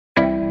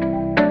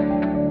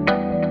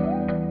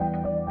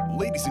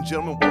Ladies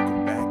and gentlemen,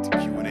 welcome back to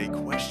Q&A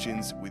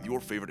Questions with your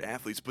favorite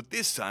athletes. But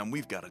this time,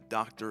 we've got a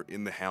doctor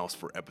in the house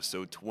for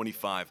episode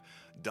 25.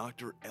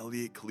 Dr.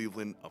 Elliot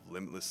Cleveland of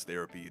Limitless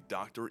Therapy, a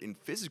doctor in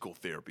physical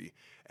therapy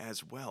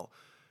as well.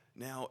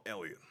 Now,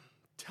 Elliot,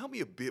 tell me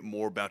a bit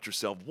more about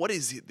yourself. What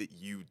is it that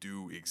you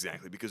do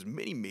exactly? Because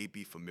many may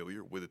be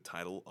familiar with the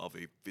title of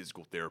a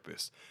physical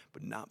therapist,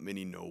 but not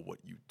many know what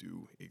you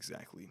do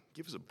exactly.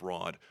 Give us a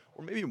broad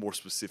or maybe a more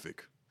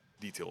specific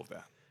detail of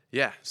that.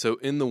 Yeah, so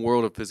in the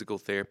world of physical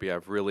therapy,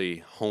 I've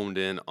really honed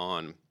in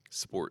on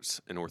sports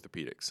and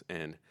orthopedics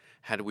and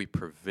how do we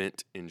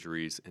prevent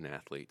injuries in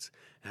athletes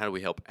and how do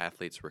we help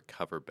athletes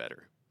recover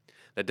better.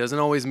 That doesn't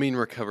always mean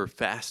recover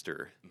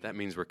faster. That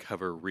means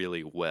recover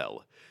really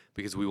well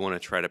because we want to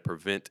try to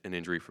prevent an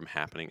injury from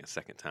happening a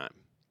second time.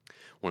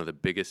 One of the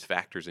biggest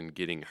factors in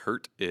getting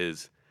hurt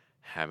is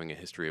having a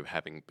history of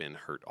having been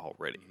hurt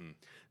already.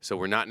 So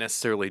we're not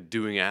necessarily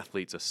doing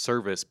athletes a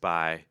service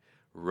by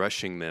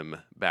rushing them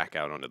back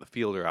out onto the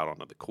field or out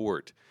onto the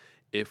court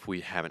if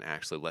we haven't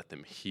actually let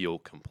them heal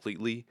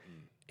completely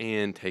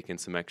and taken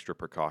some extra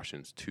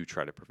precautions to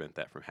try to prevent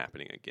that from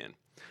happening again.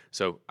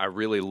 So I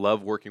really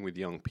love working with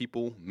young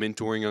people,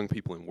 mentoring young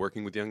people, and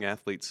working with young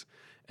athletes,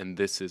 and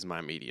this is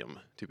my medium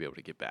to be able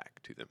to get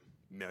back to them.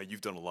 Now, you've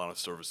done a lot of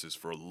services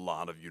for a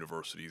lot of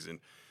universities, and,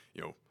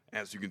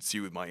 as you can see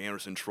with my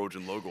Anderson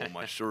Trojan logo on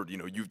my shirt,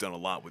 you've done a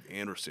lot with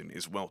Anderson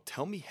as well.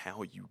 Tell me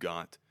how you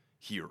got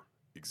here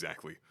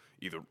exactly,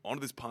 either onto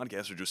this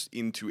podcast or just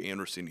into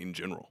Anderson in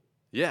general.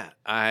 Yeah,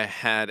 I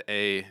had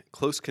a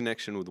close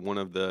connection with one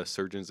of the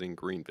surgeons in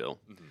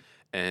Greenville,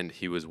 and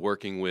he was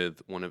working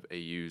with one of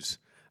AU's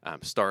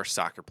star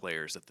soccer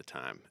players at the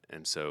time.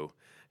 And so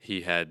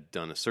he had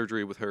done a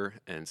surgery with her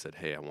and said,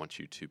 hey, I want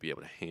you to be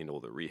able to handle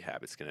the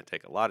rehab. It's going to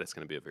take a lot. It's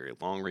going to be a very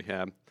long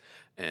rehab,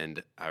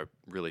 and I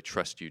really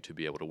trust you to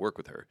be able to work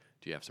with her.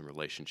 Do you have some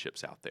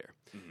relationships out there?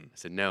 I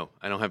said, no,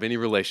 I don't have any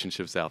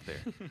relationships out there,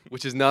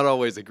 which is not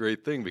always a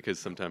great thing because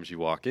sometimes you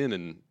walk in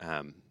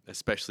and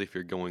especially if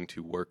you're going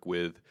to work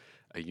with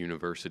a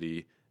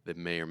university that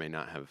may or may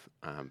not have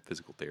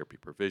physical therapy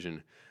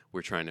provision,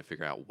 we're trying to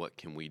figure out what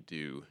can we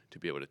do to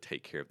be able to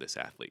take care of this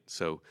athlete.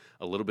 So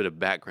a little bit of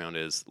background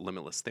is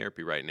Limitless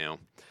Therapy right now.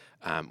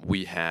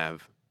 We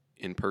have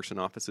in-person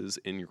offices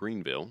in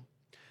Greenville,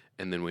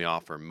 and then we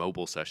offer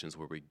mobile sessions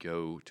where we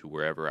go to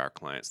wherever our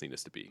clients need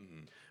us to be,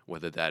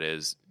 whether that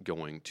is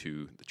going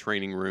to the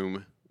training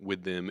room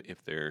with them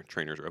if their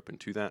trainers are open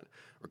to that,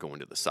 or going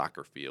to the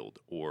soccer field,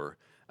 or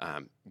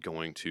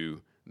going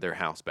to their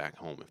house back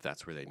home if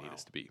that's where they need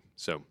us to be.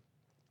 So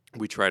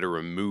we try to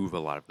remove a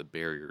lot of the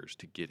barriers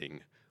to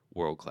getting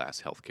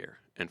world-class healthcare.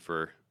 And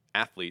for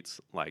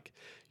athletes, like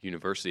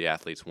university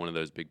athletes, one of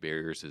those big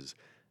barriers is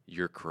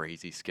your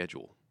crazy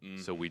schedule.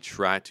 So we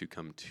try to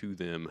come to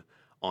them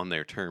on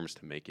their terms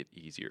to make it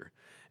easier.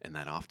 And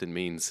that often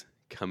means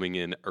coming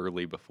in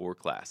early before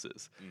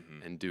classes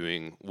and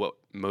doing what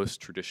most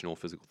traditional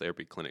physical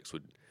therapy clinics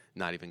would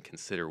not even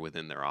consider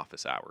within their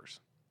office hours.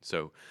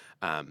 So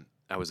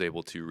I was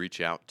able to reach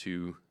out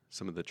to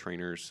some of the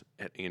trainers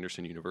at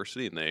Anderson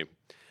University, and they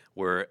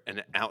were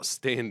an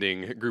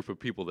outstanding group of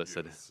people that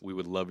said, we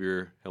would love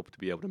your help to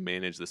be able to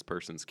manage this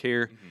person's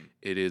care.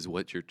 It is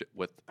what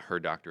her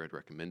doctor had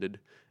recommended.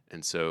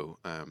 And so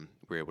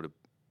we're able to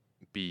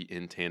be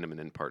in tandem and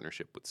in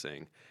partnership with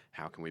saying,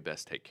 how can we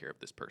best take care of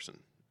this person?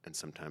 And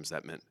sometimes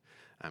that meant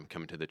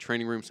coming to the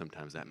training room.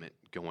 Sometimes that meant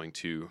going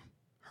to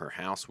her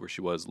house where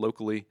she was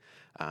locally,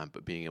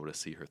 but being able to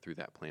see her through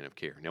that plan of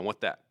care. Now,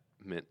 what that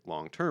meant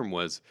long-term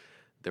was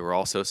there were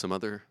also some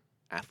other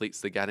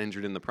athletes that got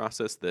injured in the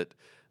process that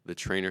the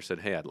trainer said,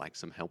 hey, I'd like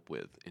some help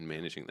with in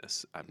managing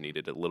this. I've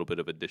needed a little bit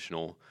of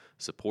additional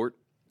support.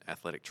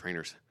 Athletic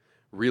trainers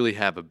really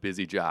have a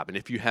busy job. And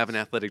if you have an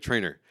athletic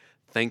trainer,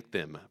 thank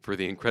them for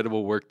the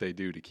incredible work they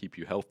do to keep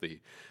you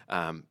healthy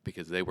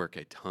because they work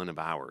a ton of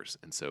hours.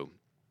 And so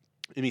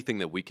anything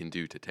that we can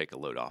do to take a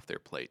load off their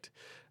plate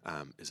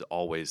is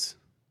always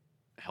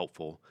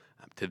helpful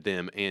to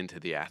them and to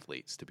the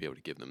athletes to be able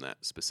to give them that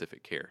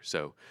specific care.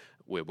 So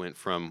we went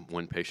from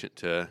one patient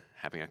to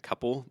having a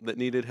couple that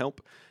needed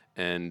help,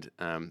 and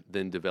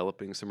then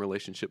developing some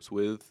relationships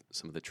with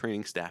some of the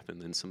training staff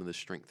and then some of the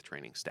strength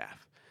training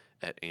staff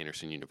at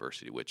Anderson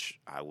University, which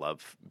I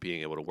love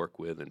being able to work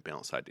with and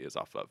bounce ideas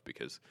off of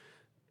because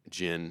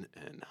Jen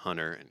and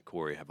Hunter and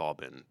Corey have all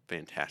been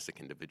fantastic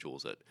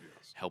individuals at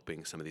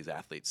helping some of these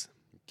athletes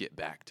get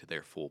back to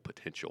their full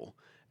potential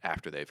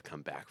after they've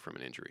come back from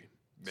an injury.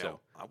 Now, So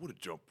I want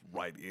to jump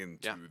right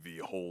into the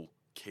whole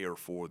care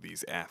for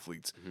these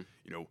athletes.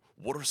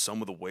 What are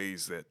some of the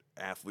ways that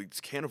athletes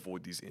can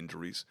avoid these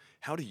injuries?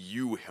 How do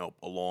you help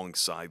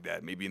alongside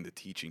that, maybe in the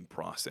teaching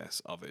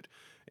process of it?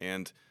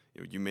 And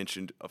you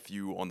mentioned a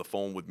few on the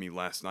phone with me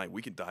last night.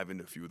 We can dive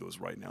into a few of those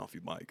right now if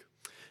you'd like.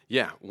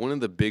 Yeah, one of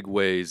the big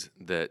ways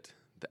that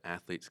the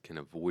athletes can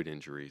avoid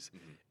injuries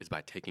is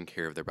by taking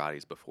care of their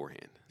bodies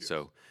beforehand.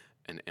 So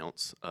an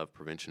ounce of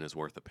prevention is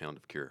worth a pound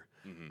of cure.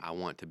 I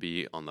want to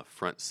be on the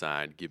front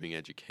side giving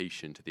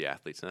education to the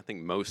athletes. And I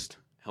think most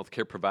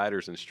healthcare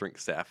providers and strength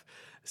staff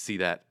see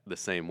that the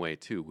same way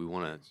too. We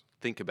want to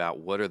think about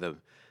what are the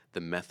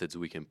methods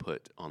we can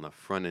put on the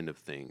front end of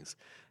things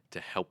to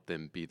help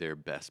them be their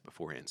best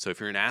beforehand. So if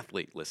you're an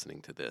athlete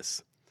listening to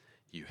this,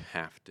 you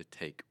have to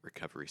take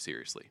recovery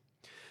seriously.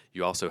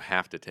 You also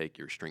have to take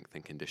your strength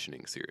and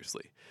conditioning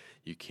seriously.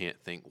 You can't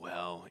think,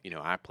 well,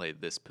 I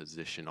played this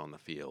position on the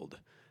field.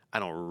 I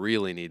don't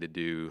really need to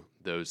do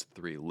those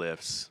 3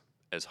 lifts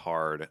as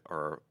hard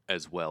or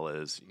as well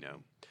as,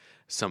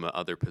 some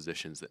other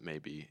positions that may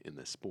be in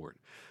this sport.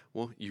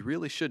 Well, you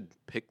really should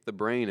pick the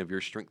brain of your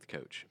strength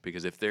coach,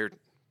 because if they're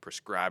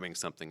prescribing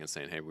something and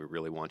saying, hey, we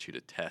really want you to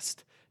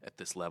test at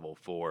this level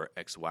for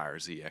X, Y, or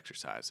Z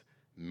exercise,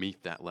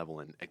 meet that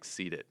level and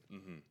exceed it.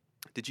 Mm-hmm.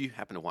 Did you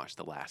happen to watch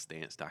the Last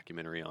Dance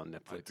documentary on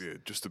Netflix? I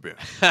did, just a bit.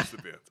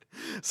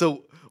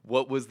 So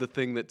what was the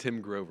thing that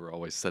Tim Grover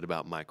always said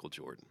about Michael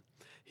Jordan?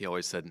 He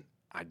always said,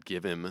 I'd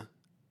give him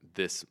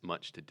this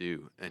much to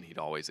do, and he'd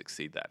always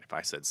exceed that. If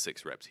I said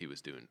 6 reps, he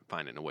was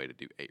finding a way to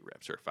do 8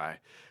 reps. Or if I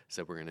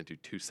said we're going to do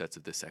 2 sets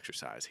of this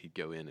exercise, he'd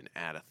go in and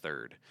add a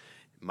third.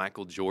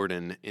 Michael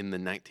Jordan in the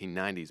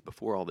 1990s,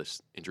 before all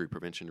this injury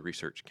prevention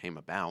research came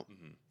about,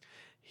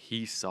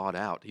 he sought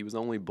out, he was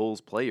the only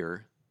Bulls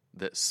player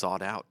that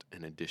sought out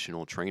an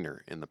additional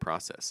trainer in the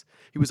process.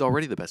 He was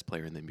already the best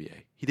player in the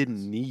NBA. He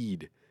didn't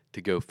need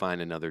to go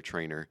find another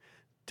trainer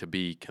to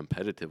be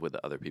competitive with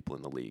the other people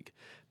in the league,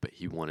 but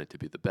he wanted to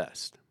be the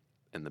best.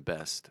 And the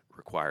best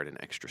required an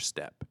extra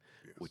step,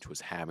 which was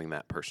having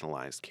that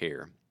personalized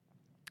care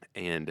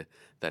and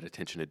that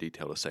attention to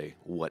detail to say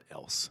what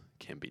else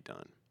can be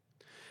done.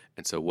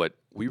 And so what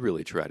we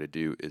really try to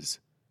do is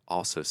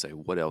also say,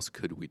 what else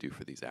could we do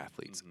for these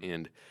athletes,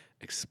 and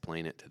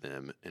explain it to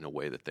them in a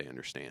way that they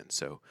understand.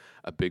 So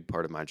a big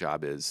part of my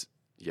job is,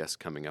 yes,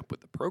 coming up with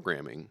the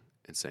programming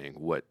and saying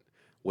what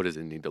does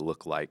it need to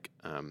look like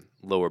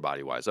lower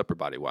body-wise, upper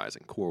body-wise,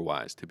 and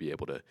core-wise to be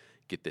able to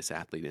get this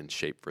athlete in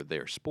shape for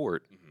their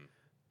sport.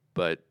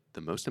 But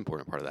the most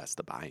important part of that is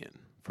the buy-in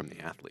from the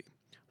athlete.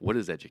 What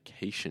does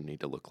education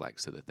need to look like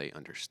so that they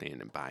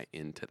understand and buy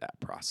into that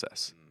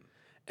process?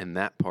 And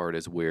that part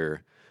is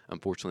where,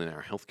 unfortunately, in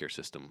our healthcare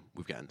system,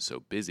 we've gotten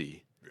so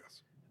busy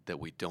that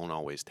we don't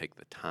always take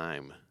the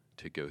time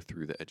to go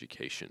through the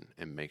education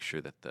and make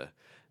sure that the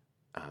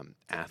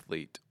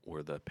athlete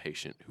or the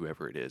patient,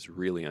 whoever it is,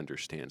 really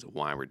understands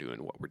why we're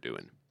doing what we're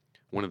doing.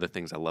 One of the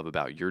things I love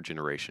about your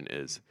generation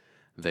is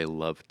they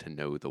love to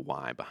know the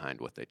why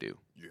behind what they do.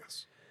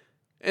 Yes.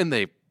 And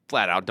they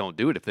flat out don't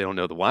do it if they don't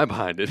know the why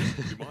behind it.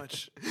 Pretty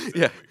much.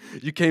 Exactly. Yeah.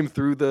 You came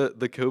through the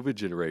COVID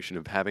generation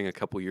of having a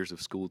couple years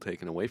of school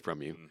taken away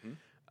from you.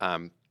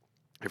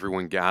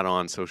 Everyone got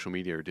on social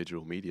media or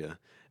digital media,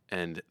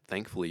 and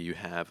thankfully you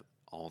have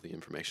all the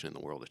information in the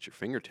world at your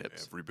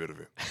fingertips. Every bit of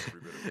it.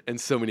 And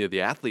so many of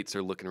the athletes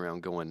are looking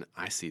around going,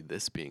 I see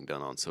this being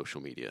done on social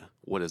media.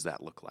 What does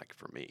that look like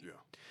for me? Yeah.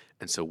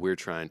 And so we're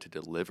trying to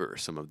deliver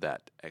some of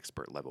that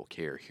expert level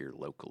care here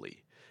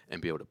locally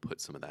and be able to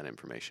put some of that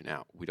information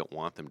out. We don't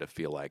want them to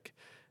feel like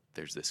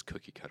there's this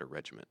cookie cutter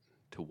regimen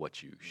to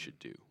what you should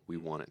do. We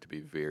want it to be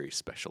very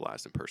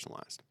specialized and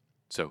personalized.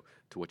 So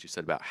to what you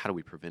said about how do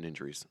we prevent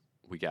injuries,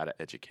 we got to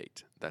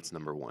educate. That's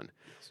number one.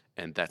 Yes.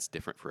 And that's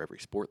different for every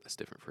sport. That's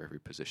different for every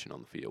position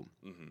on the field.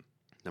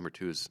 Number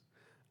two is,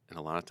 and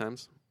a lot of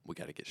times, we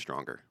got to get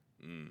stronger.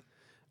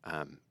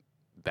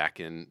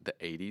 Back in the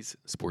 80s,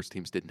 sports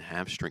teams didn't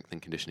have strength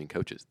and conditioning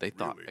coaches. They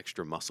thought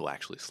extra muscle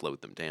actually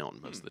slowed them down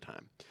most of the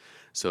time.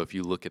 So if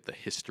you look at the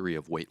history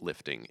of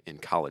weightlifting in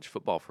college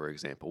football, for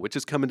example, which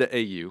is coming to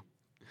AU,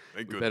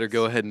 we better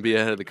go ahead and be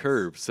ahead of the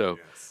curve. So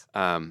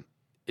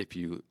if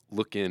you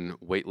look in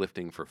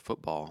weightlifting for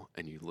football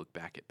and you look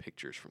back at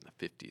pictures from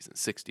the 50s and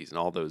 60s and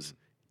all those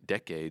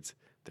decades,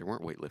 there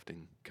weren't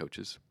weightlifting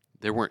coaches.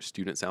 There weren't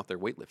students out there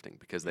weightlifting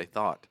because they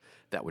thought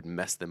that would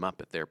mess them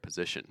up at their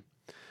position.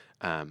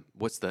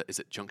 Is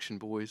it Junction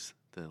Boys?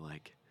 The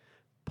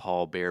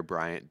Paul Bear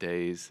Bryant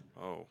days.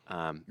 Oh.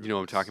 You know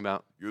what I'm talking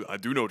about? I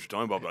do know what you're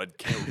talking about, but I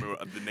can't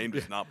remember. The name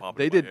does not pop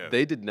in my head.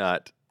 They did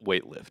not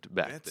weightlift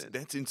back then.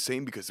 That's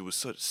insane because it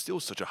was still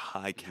such a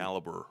high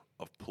caliber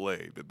of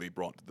play that they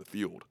brought to the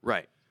field.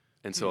 Right.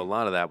 And so a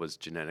lot of that was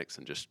genetics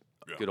and just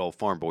good old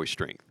farm boy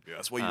strength. Yeah,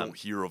 that's why you don't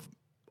hear of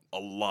a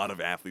lot of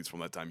athletes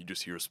from that time. You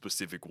just hear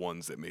specific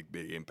ones that make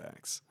big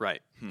impacts.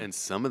 Right. And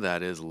some of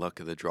that is luck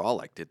of the draw.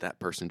 Like, did that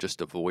person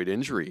just avoid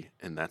injury?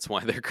 And that's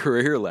why their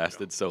career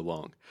lasted so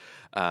long.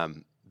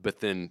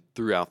 But then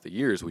throughout the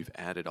years, we've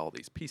added all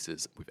these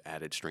pieces. We've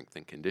added strength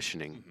and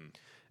conditioning.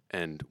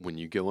 And when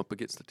you go up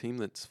against a team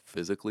that's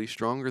physically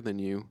stronger than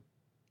you,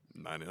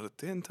 9 out of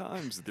 10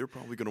 times, they're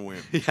probably going to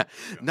win. Yeah.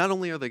 Not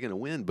only are they going to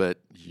win, but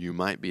you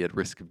might be at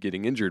risk of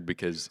getting injured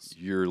because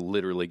you're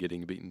literally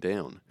getting beaten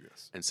down.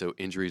 Yes. And so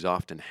injuries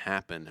often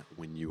happen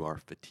when you are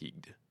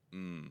fatigued.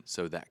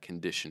 So that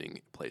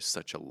conditioning plays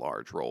such a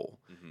large role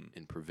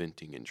in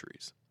preventing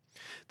injuries.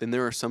 Then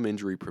there are some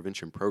injury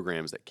prevention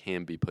programs that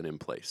can be put in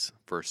place.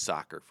 For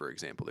soccer, for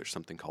example, there's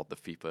something called the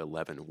FIFA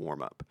 11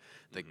 warm-up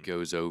that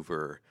goes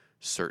over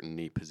certain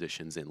knee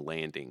positions in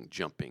landing,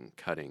 jumping,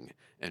 cutting,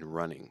 and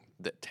running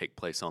that take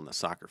place on the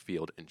soccer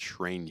field and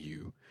train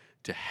you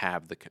to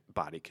have the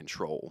body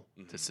control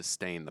to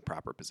sustain the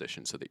proper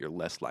position so that you're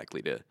less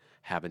likely to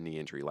have a knee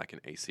injury like an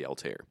ACL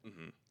tear.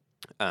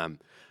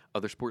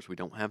 Other sports, we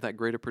don't have that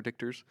great of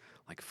predictors,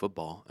 like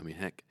football. I mean,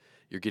 heck,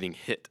 you're getting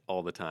hit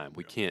all the time.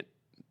 We can't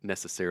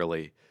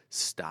necessarily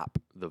stop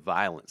the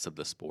violence of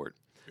the sport,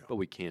 but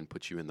we can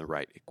put you in the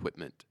right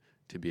equipment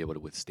to be able to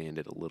withstand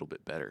it a little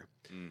bit better.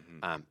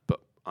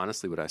 But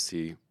honestly, what I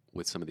see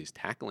with some of these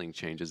tackling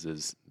changes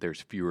is there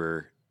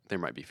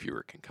might be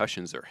fewer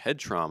concussions or head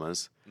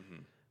traumas,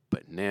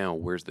 but now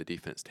where's the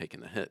defense taking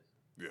the hit?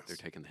 Yes. They're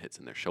taking the hits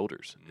in their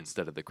shoulders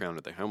instead of the crown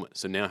of their helmet.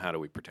 So now how do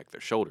we protect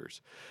their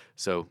shoulders?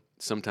 So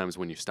sometimes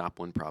when you stop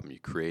one problem, you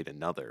create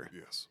another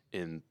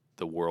in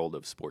the world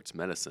of sports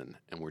medicine,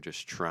 and we're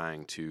just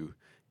trying to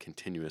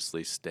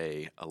continuously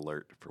stay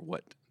alert for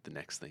what the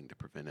next thing to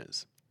prevent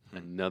is.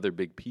 Another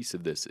big piece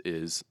of this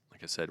is,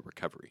 like I said,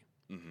 recovery.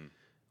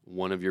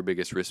 One of your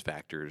biggest risk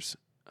factors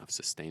of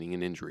sustaining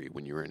an injury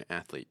when you're an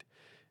athlete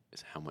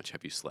is how much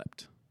have you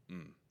slept.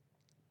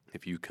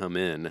 If you come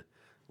in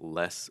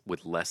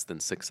with less than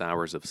 6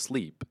 hours of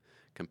sleep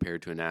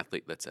compared to an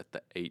athlete that's at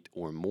the 8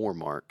 or more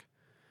mark,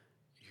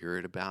 you're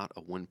at about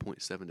a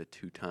 1.7 to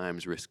 2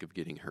 times risk of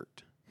getting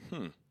hurt.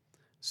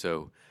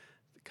 So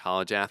the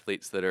college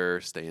athletes that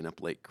are staying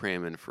up late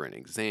cramming for an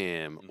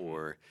exam,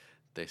 or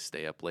they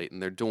stay up late in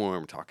their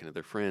dorm talking to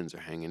their friends or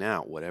hanging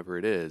out, whatever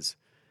it is,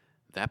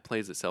 that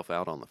plays itself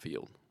out on the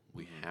field.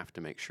 We have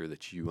to make sure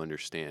that you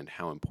understand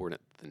how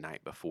important the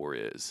night before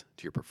is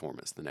to your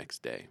performance the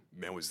next day.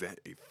 Now, is that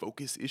a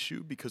focus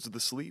issue because of the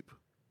sleep?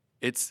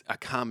 It's a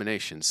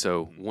combination.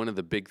 So one of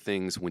the big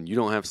things when you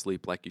don't have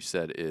sleep, like you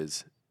said,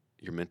 is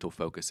your mental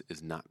focus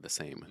is not the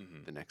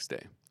same the next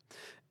day.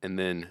 And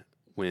then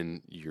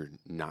when you're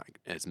not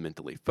as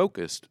mentally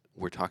focused,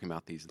 we're talking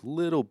about these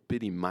little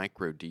bitty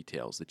micro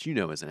details that you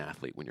know as an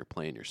athlete when you're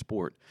playing your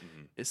sport.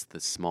 It's the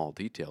small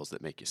details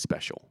that make you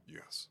special.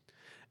 Yes.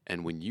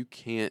 And when you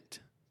can't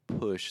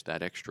push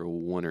that extra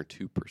 1 or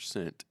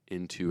 2%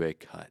 into a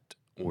cut,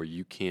 or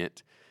you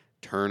can't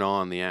turn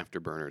on the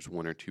afterburners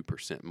 1 or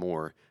 2%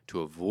 more to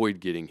avoid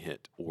getting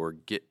hit or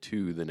get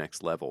to the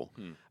next level,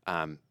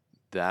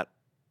 that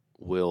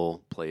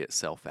will play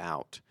itself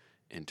out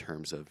in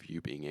terms of you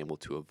being able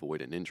to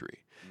avoid an injury.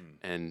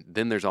 And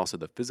then there's also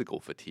the physical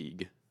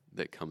fatigue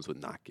that comes with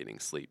not getting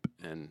sleep.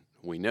 And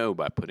we know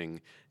by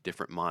putting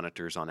different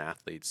monitors on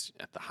athletes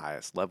at the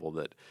highest level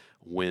that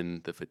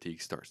when the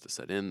fatigue starts to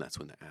set in, that's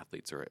when the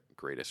athletes are at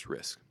greatest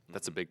risk.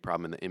 That's a big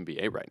problem in the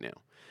NBA right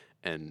now.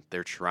 And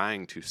they're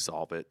trying to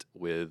solve it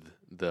with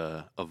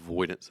the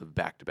avoidance of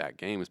back-to-back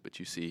games, but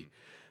you see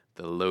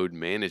the load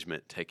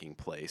management taking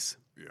place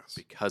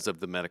because of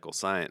the medical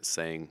science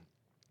saying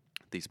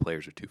these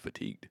players are too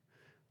fatigued.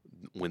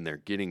 When they're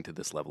getting to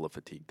this level of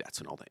fatigue,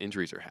 that's when all the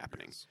injuries are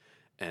happening.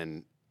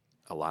 And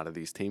a lot of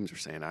these teams are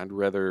saying, I'd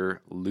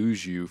rather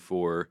lose you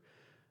for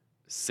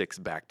 6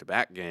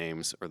 back-to-back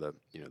games, or the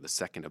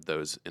second of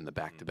those in the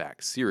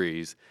back-to-back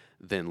series,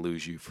 than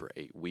lose you for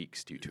 8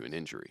 weeks due to an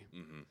injury.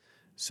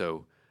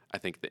 So I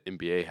think the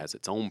NBA has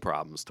its own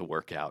problems to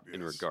work out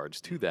in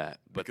regards to that.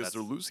 But because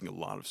they're losing a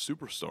lot of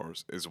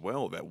superstars as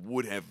well that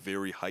would have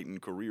very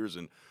heightened careers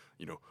and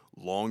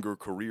longer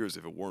careers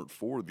if it weren't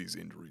for these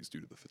injuries due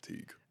to the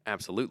fatigue.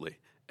 Absolutely.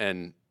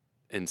 And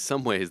in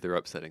some ways, they're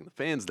upsetting the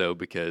fans, though,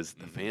 because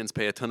the fans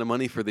pay a ton of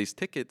money for these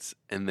tickets,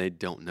 and they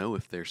don't know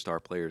if their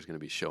star player is going to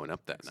be showing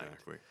up that night.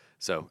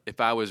 So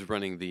if I was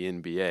running the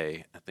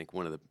NBA, I think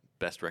one of the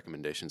best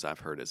recommendations I've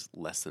heard is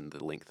lessen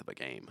the length of a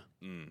game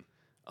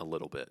a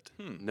little bit.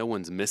 No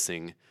one's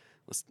missing.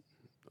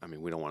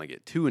 We don't want to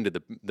get too into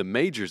the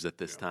majors at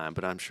this time,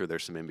 but I'm sure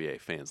there's some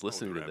NBA fans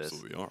listening to this.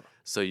 Absolutely are.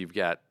 So you've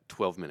got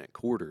 12-minute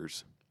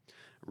quarters.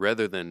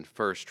 Rather than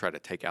first try to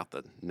take out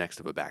the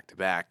next of a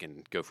back-to-back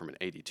and go from an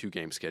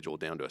 82-game schedule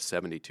down to a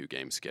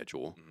 72-game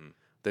schedule,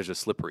 there's a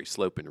slippery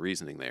slope in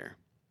reasoning there.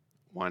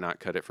 Why not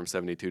cut it from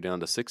 72 down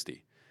to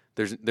 60?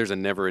 There's a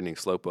never-ending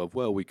slope of,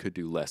 well, we could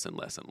do less and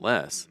less and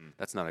less.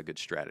 That's not a good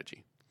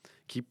strategy.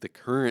 Keep the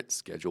current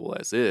schedule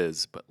as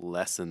is, but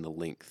lessen the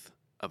length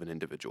of an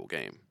individual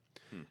game.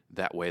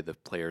 That way the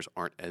players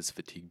aren't as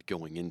fatigued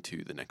going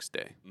into the next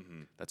day.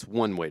 That's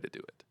one way to do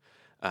it.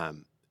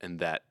 And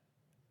that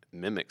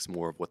mimics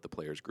more of what the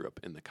players grew up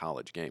in the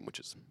college game, which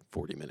is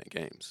 40-minute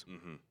games.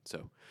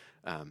 So,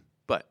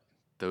 but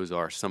those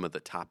are some of the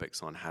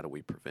topics on how do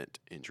we prevent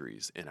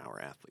injuries in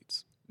our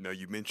athletes. Now,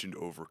 you mentioned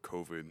over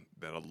COVID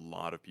that a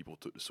lot of people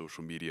took to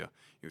social media,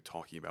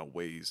 talking about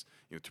ways,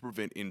 to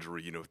prevent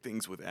injury,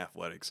 things with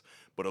athletics.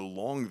 But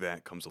along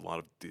that comes a lot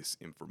of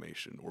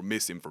disinformation, or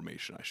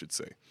misinformation, I should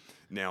say.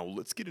 Now,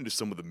 let's get into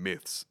some of the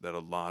myths that a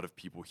lot of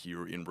people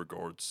hear in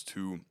regards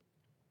to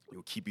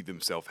keeping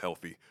themselves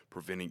healthy,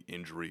 preventing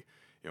injury,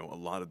 a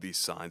lot of these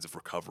signs of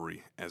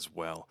recovery as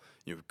well.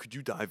 Could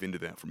you dive into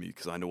that for me?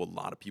 Because I know a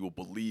lot of people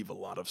believe a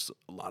lot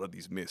of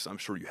these myths. I'm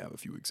sure you have a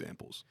few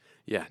examples.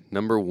 Yeah.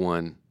 Number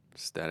one,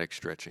 static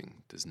stretching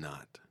does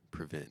not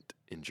prevent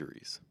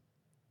injuries.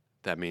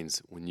 That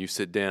means when you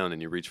sit down and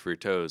you reach for your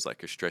toes,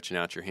 like you're stretching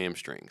out your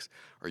hamstrings,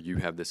 or you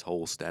have this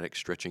whole static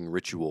stretching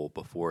ritual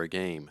before a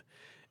game,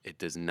 it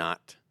does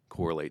not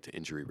correlate to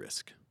injury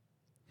risk.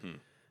 Hmm.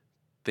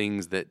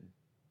 Things that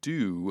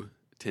do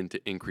tend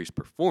to increase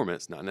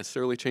performance, not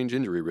necessarily change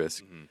injury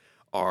risk,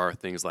 are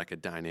things like a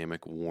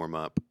dynamic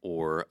warm-up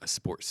or a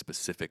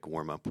sport-specific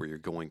warm-up where you're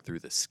going through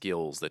the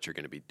skills that you're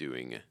going to be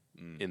doing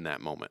in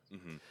that moment.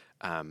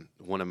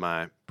 One of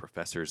my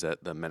professors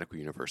at the Medical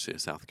University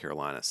of South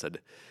Carolina said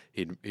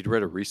he'd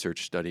read a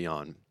research study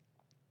on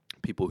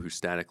people who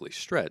statically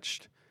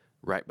stretched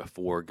right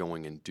before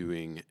going and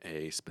doing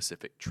a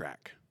specific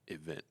track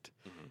event.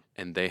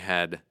 And they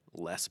had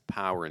less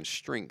power and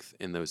strength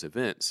in those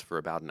events for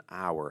about an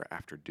hour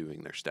after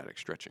doing their static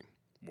stretching.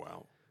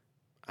 Wow.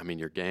 I mean,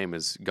 your game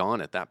is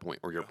gone at that point,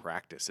 or your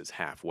practice is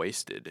half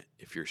wasted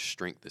if your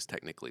strength is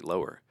technically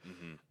lower,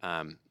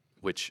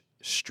 which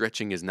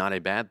stretching is not a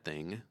bad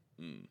thing.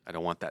 I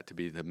don't want that to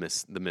be the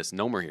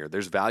misnomer here.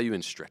 There's value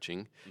in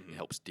stretching. It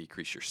helps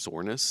decrease your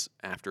soreness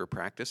after a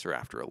practice or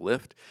after a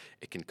lift.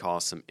 It can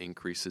cause some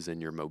increases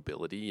in your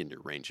mobility and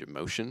your range of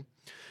motion.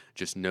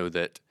 Just know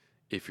that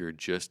if you're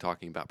just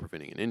talking about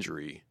preventing an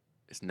injury,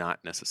 it's not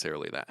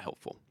necessarily that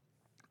helpful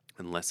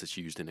unless it's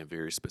used in a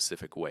very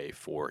specific way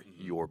for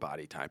your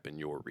body type and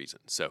your reason.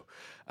 So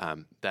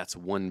that's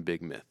one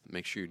big myth.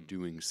 Make sure you're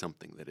doing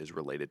something that is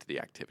related to the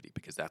activity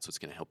because that's what's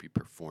going to help you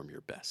perform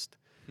your best.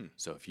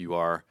 So if you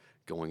are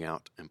going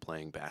out and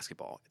playing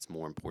basketball, it's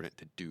more important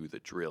to do the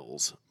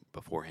drills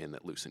beforehand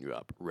that loosen you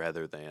up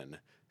rather than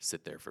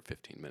sit there for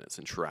 15 minutes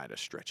and try to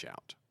stretch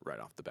out right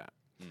off the bat.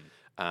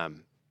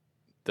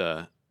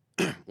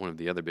 One of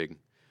the other big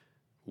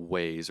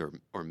ways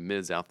or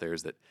myths out there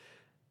is that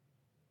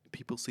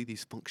people see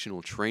these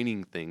functional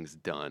training things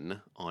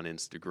done on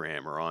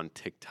Instagram or on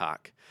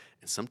TikTok,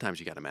 and sometimes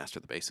you got to master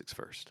the basics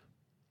first.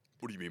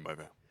 What do you mean by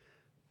that?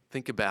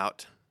 Think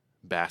about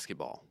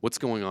basketball. What's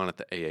going on at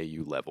the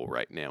AAU level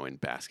right now in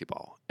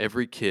basketball?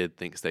 Every kid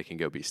thinks they can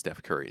go be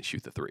Steph Curry and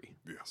shoot the three.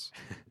 Yes,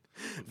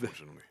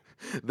 unfortunately.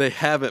 They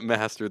haven't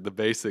mastered the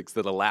basics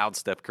that allowed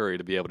Steph Curry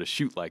to be able to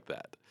shoot like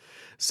that.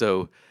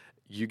 So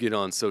you get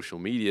on social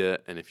media,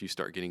 and if you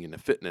start getting into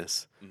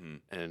fitness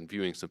and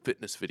viewing some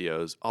fitness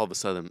videos, all of a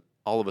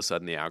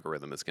sudden the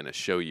algorithm is going to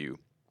show you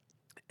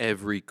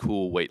every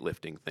cool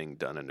weightlifting thing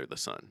done under the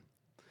sun.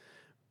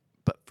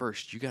 But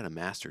first, you got to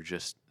master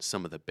just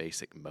some of the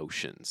basic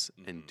motions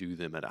and do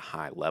them at a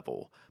high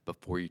level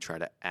before you try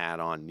to add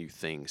on new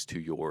things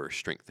to your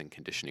strength and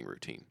conditioning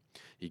routine.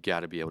 You got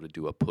to be able to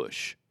do a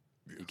push.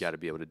 Yes. You got to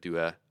be able to do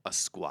a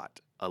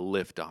squat, a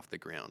lift off the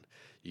ground.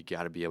 You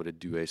got to be able to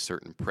do a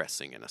certain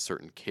pressing and a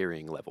certain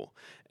carrying level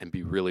and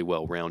be really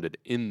well-rounded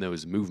in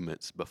those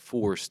movements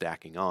before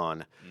stacking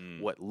on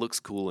what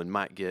looks cool and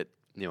might get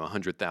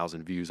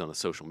 100,000 views on a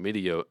social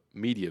media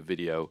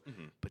video,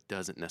 but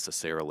doesn't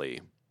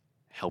necessarily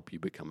help you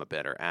become a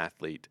better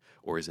athlete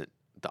or isn't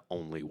the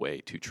only way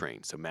to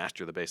train. So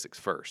master the basics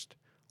first.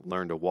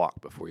 Learn to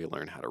walk before you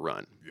learn how to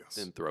run. Yes.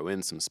 Then throw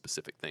in some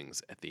specific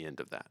things at the end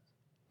of that.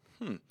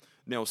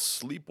 Now,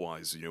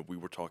 sleep-wise, we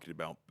were talking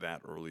about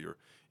that earlier.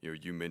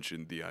 You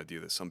mentioned the idea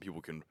that some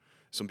people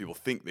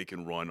think they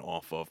can run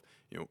off of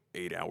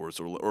 8 hours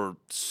or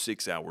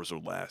 6 hours or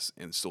less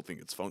and still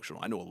think it's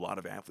functional. I know a lot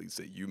of athletes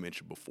that you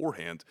mentioned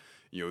beforehand,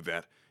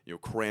 that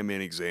cram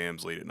in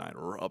exams late at night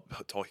or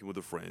up talking with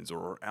their friends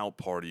or out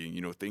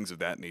partying, things of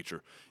that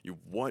nature.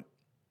 What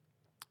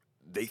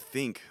they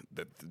think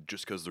that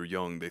just because they're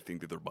young, they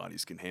think that their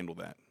bodies can handle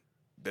that.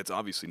 That's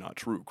obviously not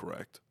true,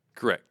 correct?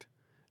 Correct.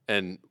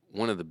 And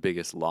one of the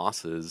biggest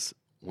losses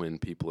when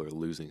people are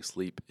losing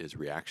sleep is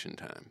reaction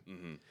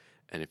time.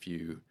 And if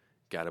you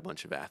got a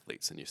bunch of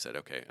athletes and you said,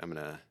 okay, I'm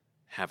going to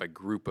have a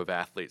group of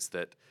athletes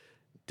that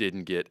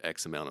didn't get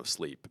X amount of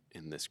sleep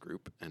in this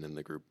group, and in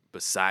the group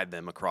beside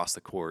them across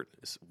the court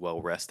is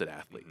well-rested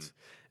athletes,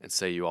 and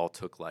say you all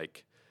took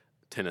like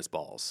tennis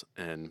balls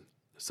and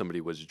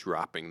somebody was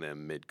dropping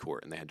them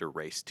mid-court and they had to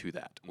race to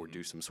that or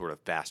do some sort of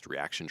fast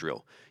reaction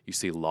drill, you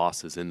see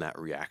losses in that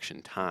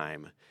reaction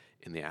time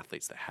in the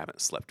athletes that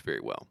haven't slept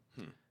very well.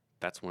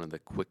 That's one of the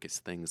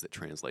quickest things that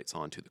translates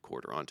onto the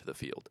court or onto the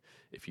field.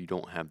 If you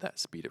don't have that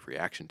speed of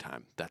reaction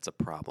time, that's a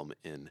problem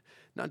in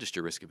not just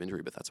your risk of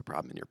injury, but that's a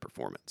problem in your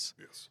performance.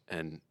 Yes.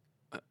 And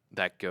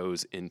that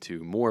goes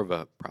into more of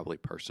a probably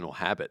personal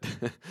habit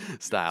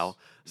style.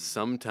 Yes.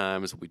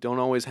 Sometimes we don't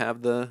always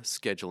have the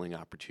scheduling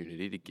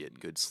opportunity to get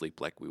good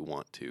sleep like we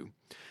want to,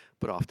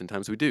 but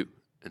oftentimes we do.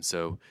 And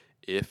so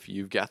if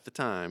you've got the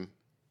time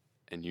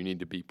and you need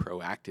to be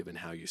proactive in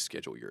how you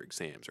schedule your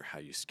exams or how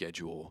you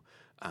schedule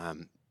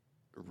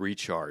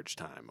recharge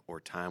time or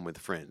time with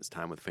friends,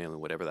 time with family,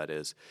 whatever that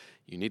is,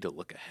 you need to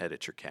look ahead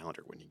at your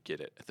calendar when you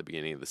get it at the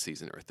beginning of the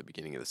season or at the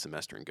beginning of the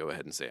semester and go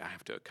ahead and say, I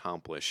have to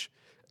accomplish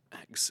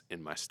X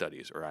in my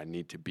studies, or I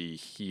need to be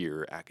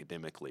here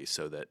academically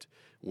so that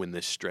when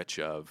this stretch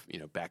of,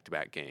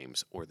 back-to-back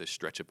games or this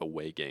stretch of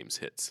away games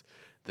hits,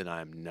 that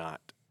I'm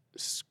not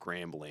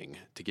scrambling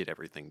to get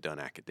everything done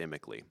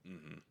academically.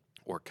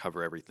 Or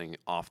cover everything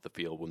off the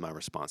field with my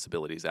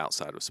responsibilities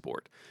outside of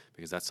sport,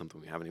 because that's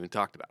something we haven't even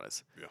talked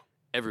about.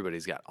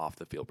 Everybody's got off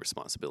the field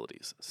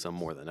responsibilities, some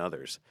more than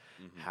others.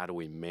 How do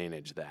we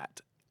manage that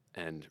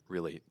And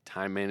really,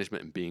 time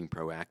management and being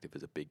proactive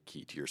is a big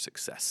key to your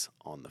success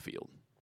on the field.